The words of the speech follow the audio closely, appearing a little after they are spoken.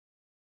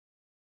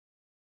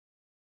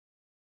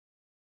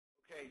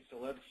Okay, so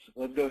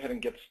let's go ahead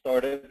and get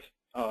started.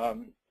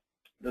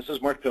 This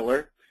is Mark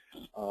Piller.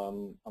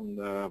 I'm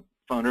the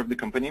founder of the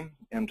company,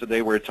 and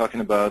today we're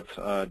talking about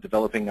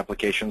developing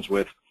applications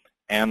with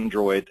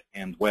Android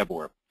and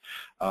WebORB.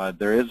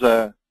 There is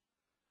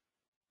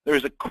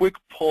a quick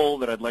poll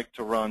that I'd like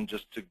to run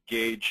just to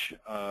gauge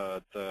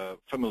the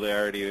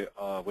familiarity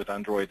with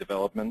Android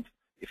development.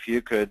 If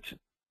you could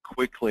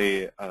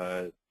quickly,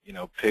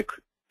 pick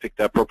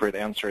the appropriate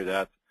answer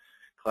that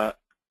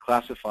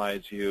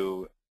classifies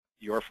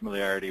your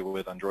familiarity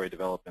with Android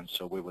development,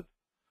 so we would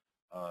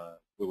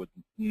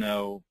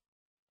know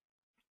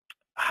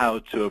how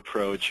to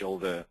approach all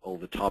the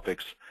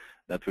topics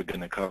that we're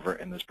going to cover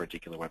in this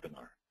particular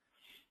webinar.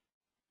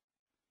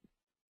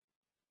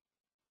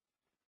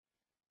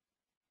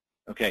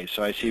 Okay,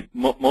 so I see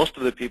most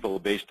of the people,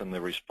 based on the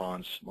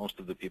response, most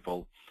of the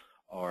people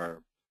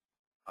are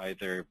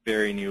either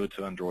very new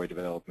to Android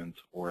development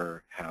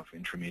or have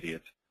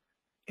intermediate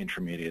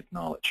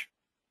knowledge.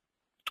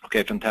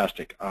 Okay,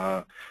 fantastic.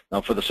 Now,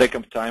 for the sake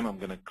of time, I'm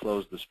going to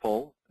close this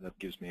poll. That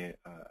gives me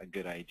a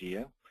good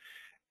idea.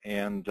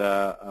 And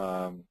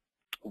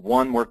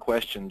one more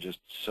question, just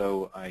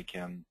so I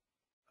can,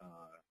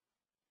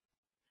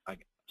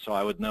 so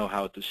I would know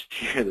how to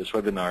steer this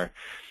webinar.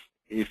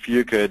 If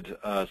you could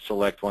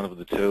select one of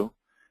the two,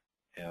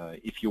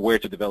 if you were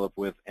to develop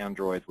with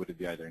Android, would it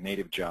be either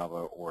native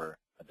Java or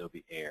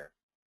Adobe Air?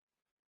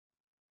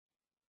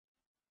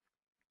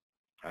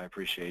 I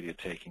appreciate you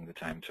taking the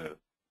time to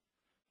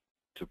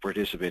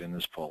participate in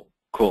this poll.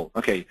 Cool.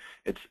 Okay.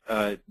 It's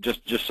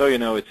just so you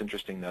know, it's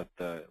interesting that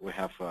we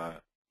have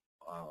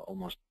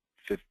almost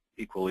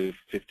equally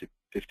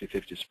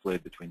 50-50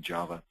 split between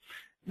Java,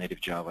 native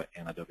Java,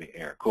 and Adobe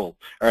Air. Cool.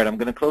 All right. I'm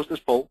going to close this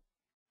poll,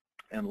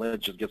 and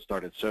let's just get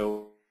started.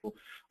 So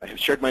I have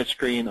shared my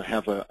screen. I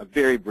have a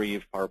very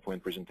brief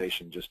PowerPoint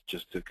presentation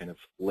just to kind of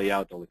lay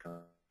out all the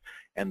content.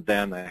 And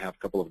then I have a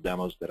couple of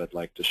demos that I'd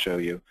like to show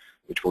you,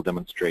 which will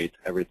demonstrate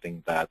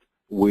everything that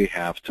we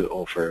have to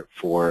offer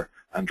for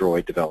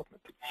Android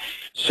development.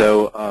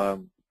 So,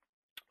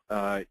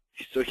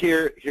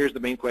 here's the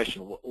main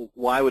question: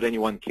 why would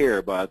anyone care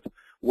about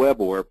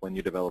WebORB when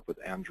you develop with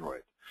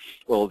Android?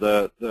 Well,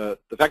 the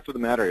fact of the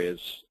matter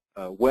is,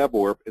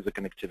 WebORB is a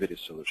connectivity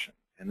solution,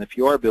 and if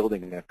you are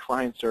building a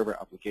client-server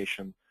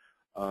application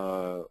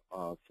for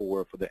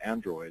the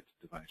Android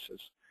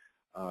devices,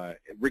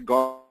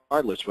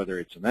 regardless whether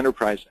it's an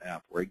enterprise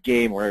app or a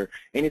game, or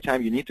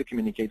anytime you need to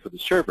communicate with the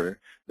server,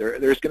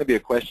 there's going to be a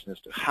question as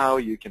to how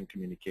you can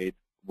communicate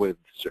with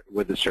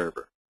the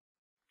server.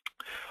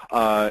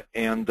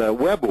 And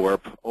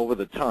WebORB, over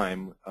the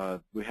time,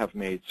 we have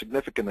made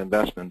significant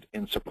investment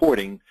in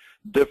supporting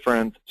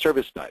different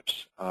service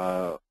types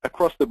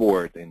across the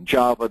board in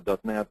Java,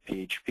 .NET,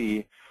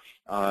 PHP.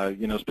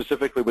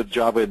 Specifically with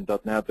Java and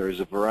 .NET, there is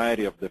a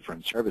variety of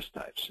different service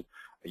types.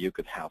 You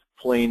could have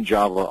plain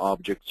Java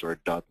objects or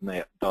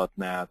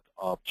 .NET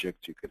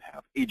objects. You could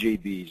have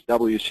EJBs,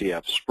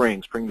 WCF,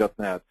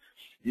 Spring.NET.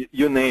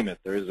 You name it.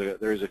 There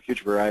is a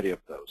huge variety of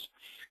those.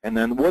 And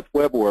then what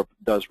WebORB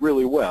does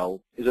really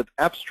well is it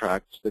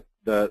abstracts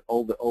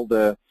all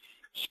the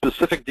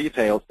specific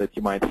details that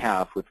you might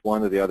have with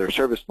one or the other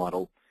service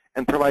model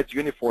and provides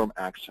uniform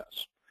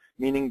access,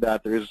 meaning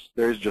that there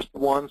is just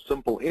one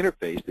simple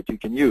interface that you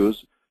can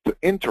use to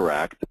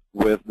interact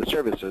with the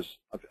services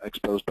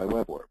exposed by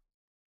WebORB.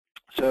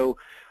 So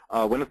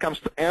when it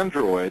comes to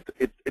Android,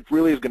 it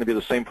really is going to be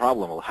the same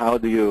problem. Well, how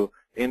do you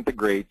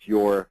integrate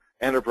your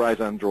enterprise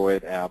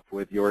Android app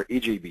with your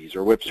EJBs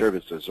or web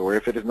services? Or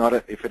if it is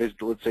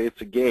let's say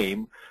it's a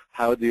game,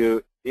 how do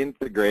you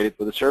integrate it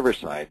with the server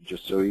side,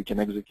 just so you can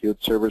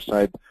execute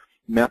server-side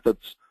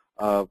methods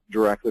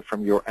directly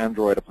from your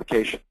Android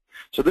application?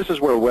 So this is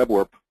where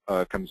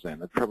WebORB comes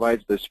in. It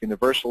provides this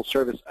universal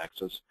service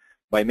access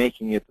by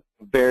making it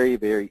very,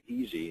 very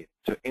easy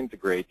to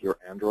integrate your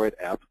Android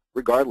app,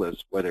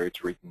 regardless whether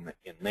it's written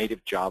in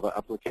native Java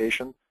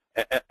application,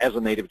 as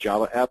a native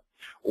Java app,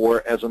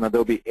 or as an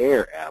Adobe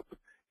Air app.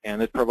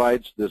 And it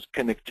provides this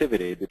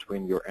connectivity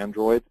between your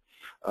Android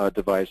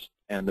device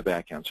and the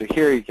backend. So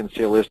here you can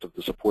see a list of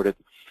the supported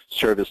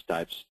service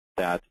types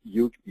that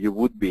you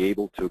would be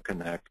able to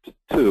connect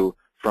to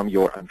from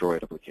your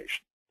Android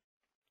application.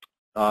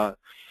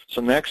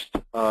 So next,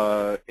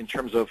 in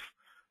terms of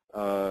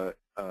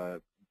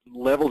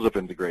levels of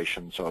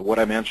integration, so what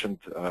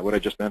I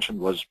just mentioned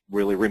was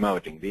really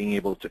remoting, being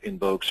able to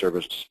invoke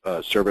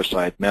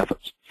server-side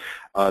methods.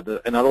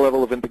 Another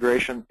level of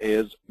integration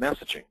is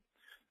messaging.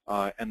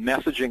 And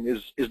messaging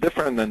is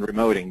different than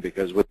remoting,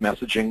 because with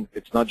messaging,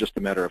 it's not just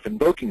a matter of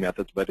invoking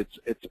methods, but it's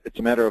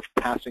a matter of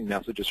passing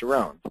messages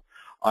around,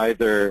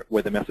 either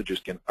where the messages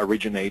can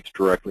originate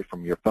directly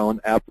from your phone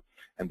app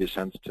and be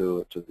sent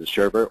to the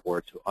server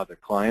or to other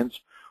clients,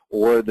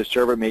 or the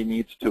server may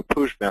need to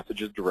push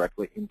messages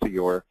directly into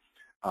your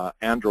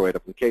Android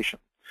application.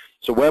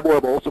 So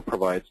WebORB also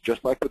provides,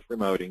 just like with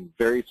remoting,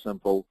 very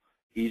simple,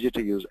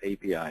 easy-to-use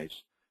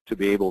APIs to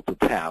be able to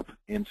tap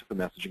into the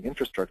messaging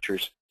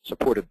infrastructures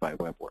supported by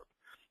WebORB.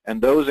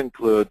 And those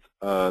include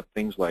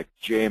things like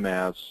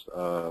JMS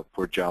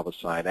for Java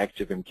side,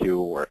 ActiveMQ,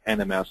 or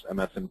NMS,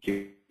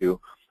 MSMQ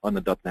on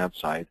the .NET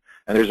side.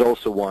 And there's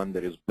also one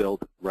that is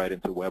built right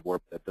into WebORB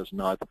that does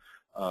not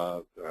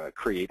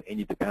create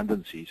any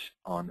dependencies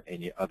on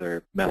any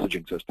other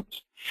messaging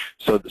systems.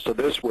 So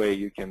this way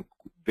you can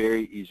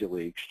very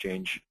easily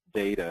exchange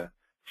data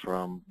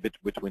from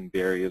between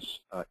various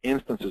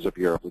instances of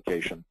your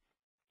application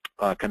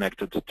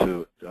connected to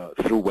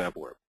through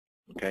WebORB.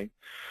 Okay.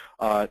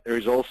 There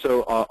is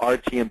also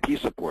RTMP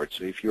support.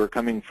 So if you're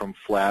coming from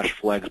Flash,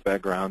 Flex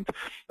background,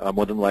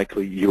 more than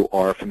likely you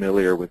are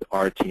familiar with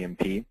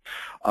RTMP.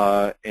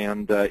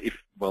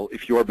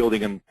 If you are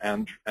building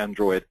an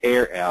Android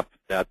Air app,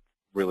 that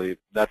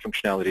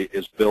functionality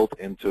is built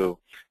into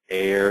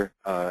Air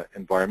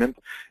environment.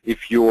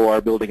 If you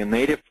are building a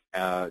native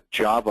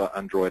Java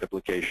Android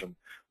application,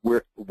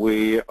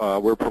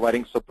 we're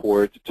providing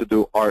support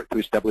to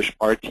establish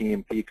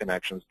RTMP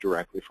connections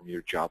directly from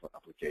your Java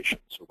application.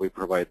 So we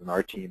provide an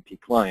RTMP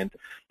client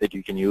that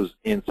you can use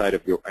inside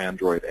of your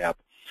Android app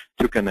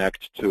to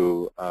connect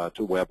to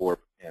WebORB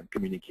and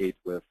communicate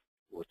with,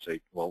 let's say,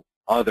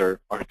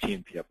 other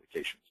RTMP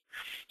applications.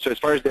 So as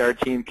far as the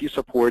RTMP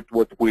support,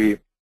 what we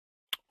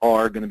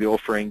are going to be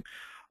offering,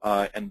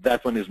 and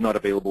that one is not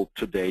available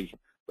today,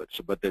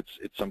 but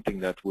it's something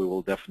that we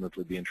will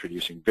definitely be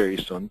introducing very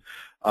soon.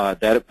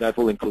 That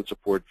will include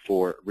support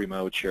for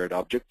remote shared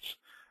objects.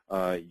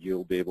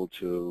 You'll be able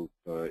to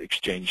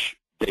exchange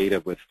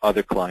data with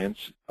other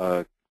clients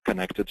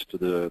connected to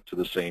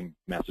the same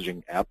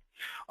messaging app,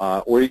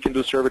 or you can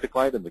do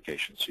server-to-client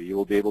invocation. So you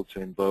will be able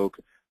to invoke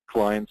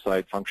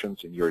client-side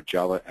functions in your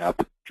Java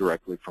app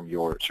directly from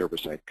your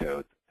server-side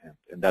code,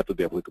 and that will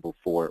be applicable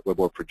for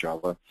WebORB for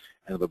Java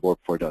and WebORB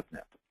for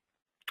 .NET.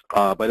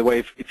 By the way,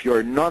 if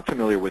you're not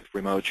familiar with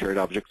remote shared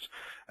objects,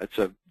 it's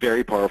a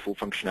very powerful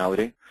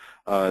functionality.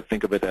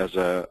 Think of it as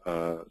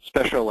a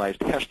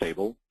specialized hash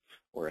table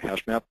or a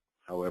hash map,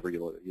 however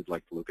you'd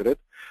like to look at it.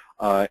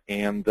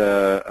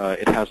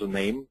 It has a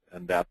name,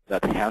 and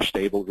that hash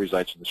table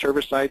resides on the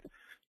server side.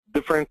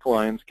 Different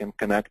clients can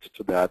connect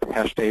to that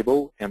hash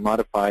table and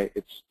modify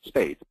its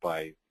state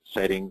by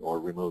setting or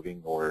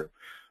removing or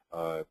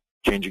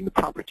changing the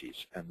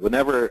properties. And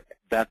whenever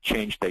that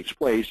change takes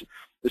place,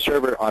 the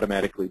server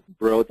automatically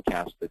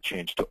broadcasts the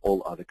change to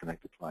all other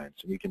connected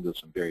clients. And you can do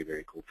some very,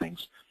 very cool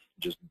things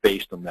just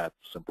based on that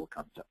simple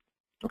concept.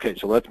 Okay,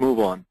 so let's move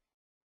on.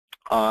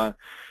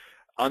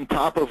 On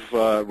top of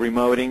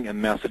remoting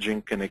and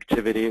messaging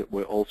connectivity,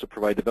 we also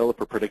provide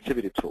developer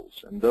productivity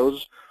tools. And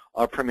those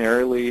are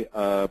primarily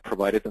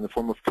provided in the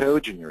form of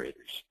code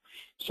generators.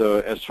 So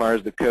as far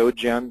as the code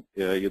gen,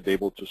 you'll be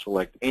able to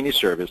select any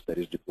service that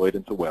is deployed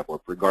into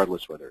WebORB,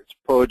 regardless whether it's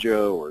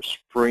Pojo or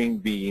Spring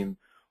Bean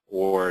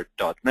or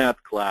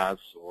 .NET class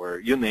or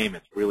you name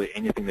it, really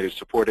anything that is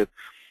supported.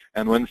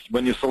 And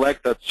when you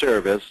select that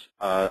service,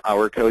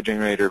 our code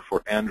generator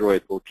for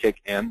Android will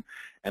kick in,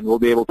 and we'll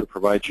be able to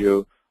provide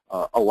you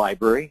a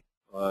library,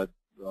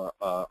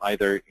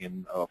 either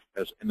in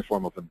the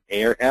form of an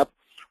Air app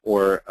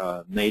or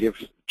a native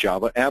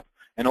Java app,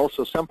 and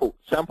also sample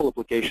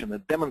application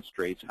that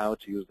demonstrates how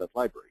to use that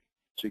library.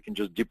 So you can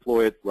just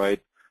deploy it right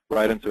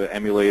into an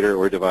emulator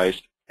or device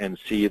and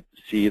see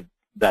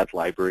that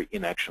library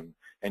in action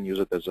and use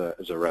it as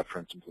a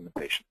reference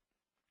implementation.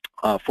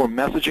 For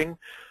messaging,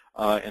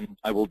 and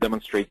I will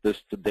demonstrate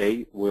this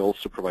today, we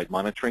also provide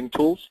monitoring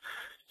tools.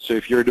 So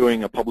if you're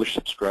doing a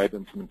publish-subscribe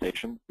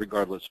implementation,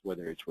 regardless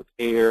whether it's with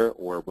Air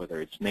or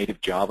whether it's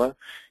native Java,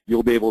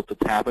 you'll be able to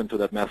tap into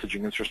that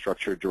messaging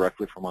infrastructure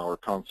directly from our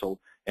console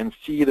and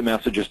see the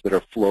messages that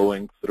are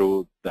flowing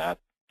through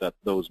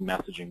those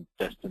messaging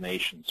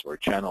destinations or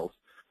channels,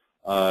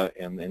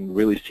 and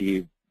really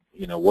see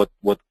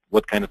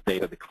what kind of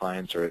data the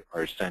clients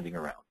are sending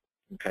around.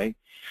 Okay,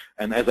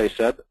 and as I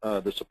said,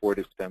 the support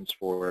extends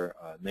for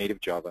native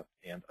Java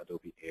and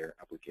Adobe Air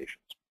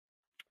applications.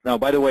 Now,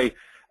 by the way,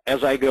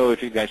 as I go,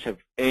 if you guys have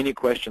any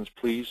questions,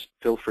 please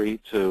feel free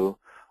to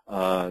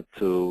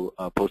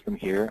post them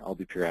here. I'll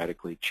be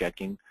periodically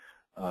checking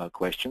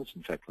questions.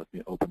 In fact, let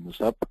me open this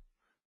up.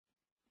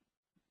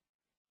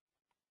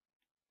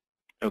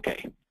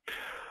 Okay,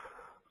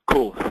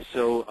 cool.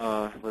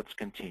 So let's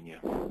continue.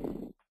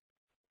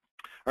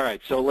 All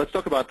right, so let's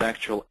talk about the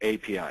actual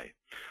API.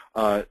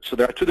 So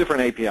there are two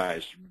different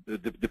APIs,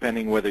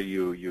 depending whether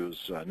you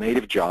use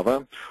native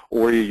Java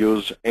or you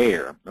use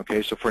Air.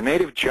 Okay, so for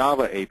native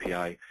Java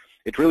API,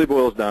 it really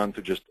boils down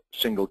to just a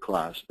single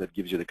class that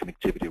gives you the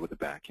connectivity with the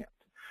backend.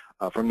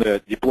 From the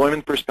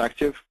deployment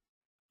perspective,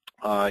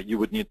 you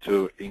would need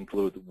to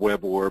include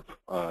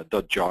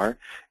WebORB.jar,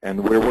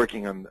 and we're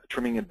working on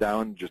trimming it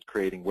down, just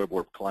creating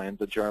WebORB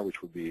client.jar,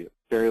 which would be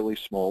fairly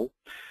small.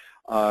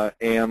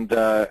 And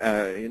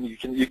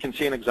you can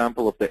see an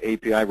example of the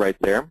API right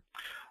there.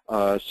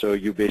 So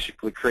you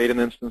basically create an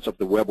instance of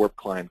the WebORB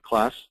client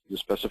class. You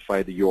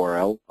specify the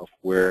URL of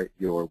where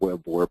your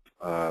WebORB,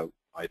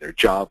 either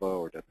Java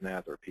or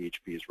 .NET or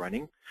PHP is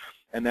running.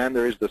 And then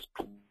there is this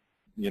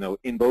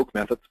invoke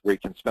method where you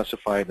can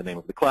specify the name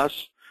of the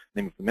class,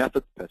 name of the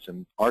method, pass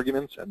in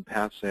arguments, and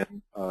pass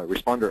in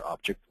responder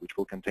object, which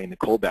will contain the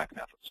callback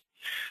methods.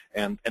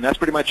 And that's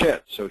pretty much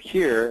it. So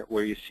here,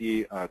 where you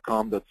see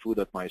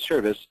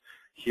com.foo.myService,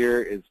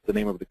 here is the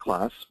name of the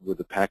class with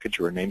the package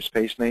or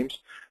namespace names,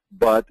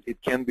 but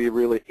it can be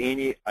really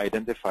any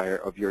identifier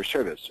of your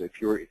service. So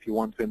if you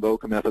want to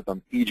invoke a method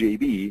on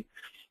EJB,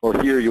 well,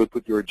 here you would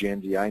put your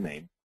JNDI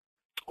name.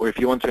 Or if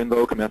you want to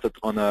invoke a method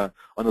on a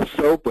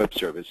SOAP web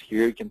service,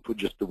 here you can put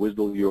just the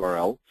WSDL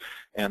URL,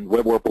 and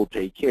WebORB will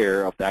take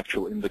care of the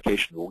actual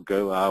invocation. Will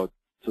go out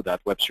to that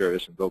web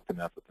service, invoke the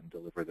method, and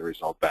deliver the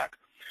result back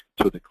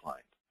to the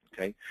client.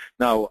 Okay.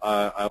 Now,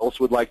 I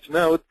also would like to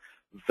note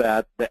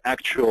that the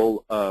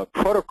actual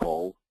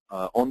protocol,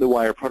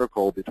 on-the-wire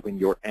protocol between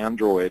your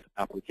Android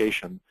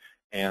application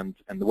and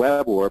the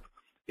WebORB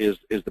is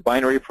the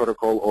binary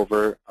protocol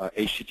over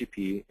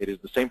HTTP. It is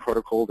the same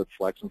protocol that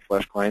Flex and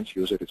Flash clients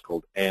use. It's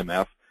called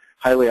AMF,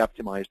 highly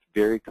optimized,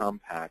 very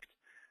compact.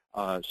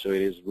 So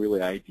it is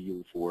really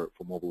ideal for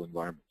mobile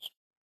environments.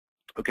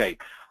 Okay,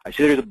 I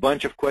see there's a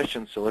bunch of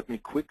questions, so let me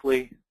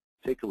quickly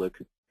take a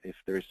look if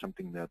there is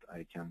something that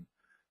I can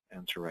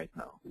answer right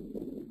now.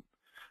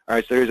 All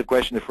right, so there is a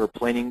question if we're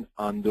planning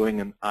on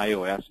doing an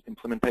iOS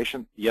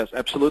implementation. Yes,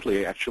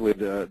 absolutely. Actually,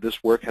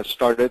 this work has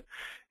started,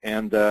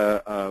 and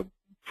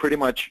pretty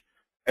much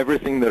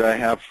everything that I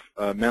have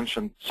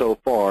mentioned so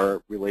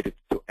far related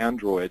to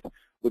Android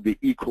would be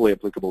equally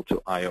applicable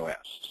to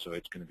iOS. So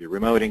it's going to be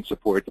remoting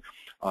support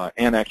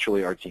and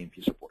actually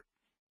RTMP support.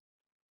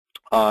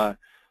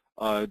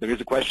 There is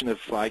a question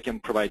if I can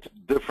provide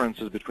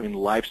differences between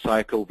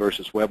lifecycle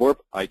versus WebORB.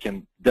 I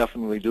can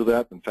definitely do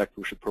that. In fact,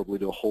 we should probably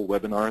do a whole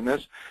webinar on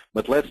this.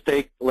 But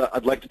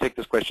I'd like to take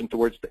this question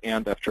towards the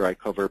end after I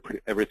cover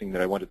everything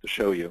that I wanted to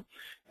show you,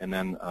 and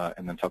then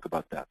talk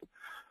about that.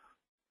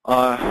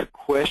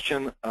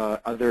 Question,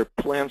 are there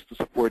plans to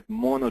support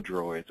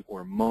monodroid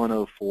or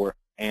mono for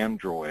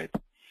Android?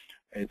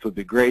 It would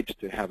be great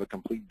to have a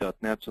complete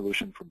 .NET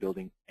solution for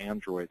building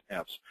Android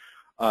apps.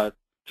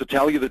 To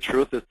tell you the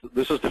truth,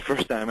 this is the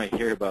first time I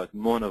hear about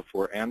mono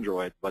for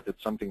Android, but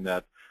it's something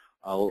that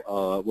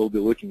we'll be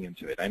looking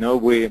into it. I know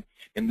we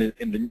in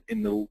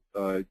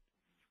the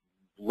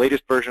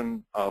latest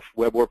version of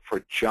WebORB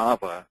for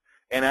Java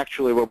and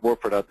actually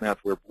WebORB for .NET,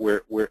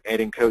 we're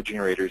adding code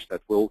generators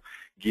that will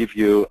give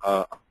you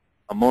a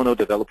mono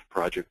developed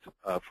project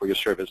for your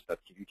service that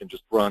you can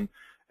just run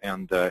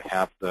and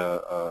have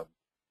the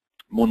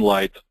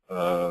Moonlight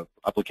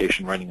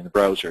application running in the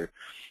browser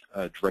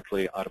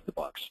directly out of the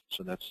box.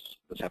 So that's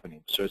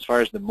happening. So as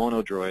far as the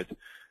monodroid,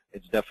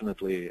 it's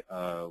definitely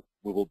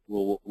we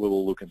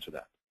will look into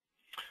that.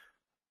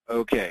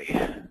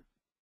 Okay.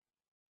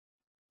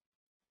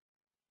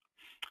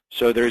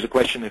 So there is a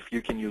question if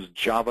you can use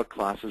Java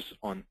classes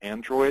on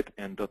Android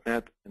and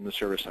 .NET in the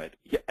server side.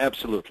 Yeah,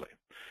 absolutely.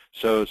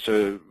 So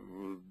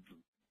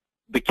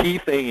the key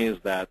thing is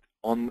that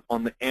on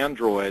the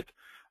Android,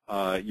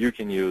 you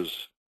can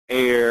use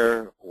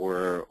Air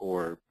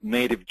or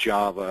native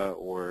Java,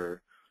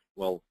 or,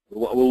 well,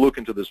 we'll look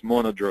into this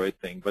monodroid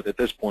thing, but at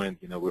this point,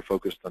 we're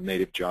focused on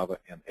native Java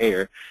and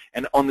Air.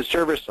 And on the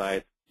server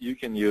side, you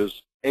can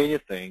use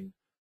anything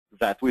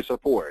that we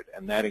support,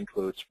 and that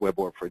includes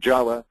WebORB for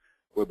Java,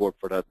 WebORB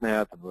for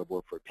 .NET, and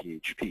WebORB for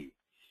PHP.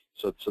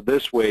 So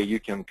this way, you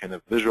can kind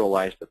of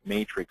visualize that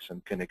matrix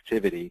and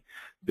connectivity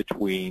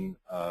between,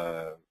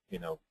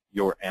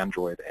 your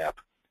Android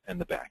app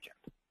and the backend.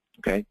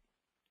 Okay.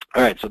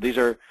 All right. So these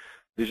are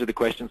the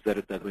questions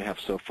that we have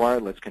so far.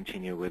 Let's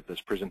continue with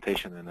this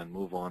presentation and then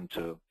move on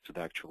to the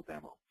actual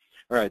demo.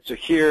 All right. So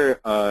here,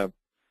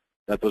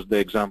 that was the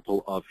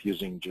example of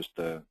using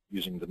the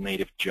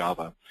native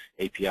Java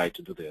API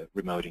to do the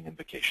remoting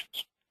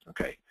invocations.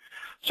 Okay.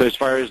 So as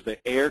far as the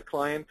Air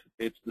client,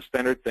 it's the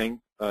standard thing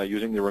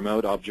using the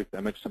remote object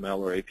MXML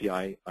or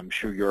API. I'm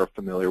sure you're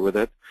familiar with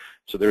it.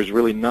 So there's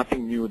really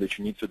nothing new that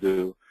you need to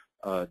do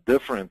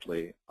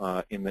differently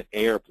in the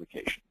Air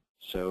application.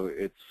 So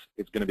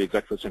it's going to be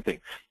exactly the same thing.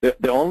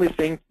 The only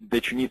thing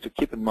that you need to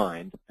keep in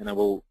mind, and I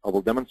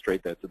will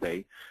demonstrate that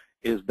today,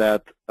 is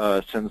that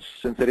since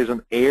it is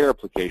an Air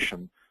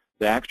application,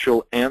 the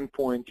actual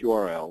endpoint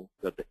URL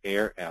that the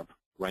Air app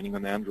running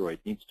on Android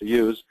needs to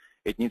use,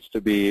 it needs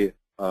to be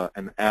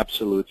an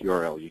absolute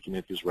URL. You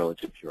cannot use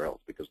relative URLs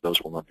because those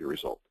will not be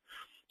resolved.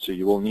 So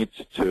you will need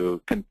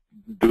to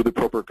do the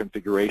proper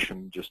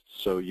configuration just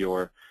so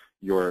your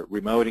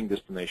remoting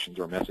destinations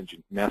or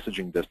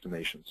messaging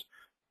destinations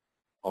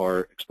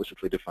are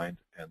explicitly defined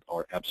and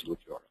are absolute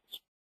URLs.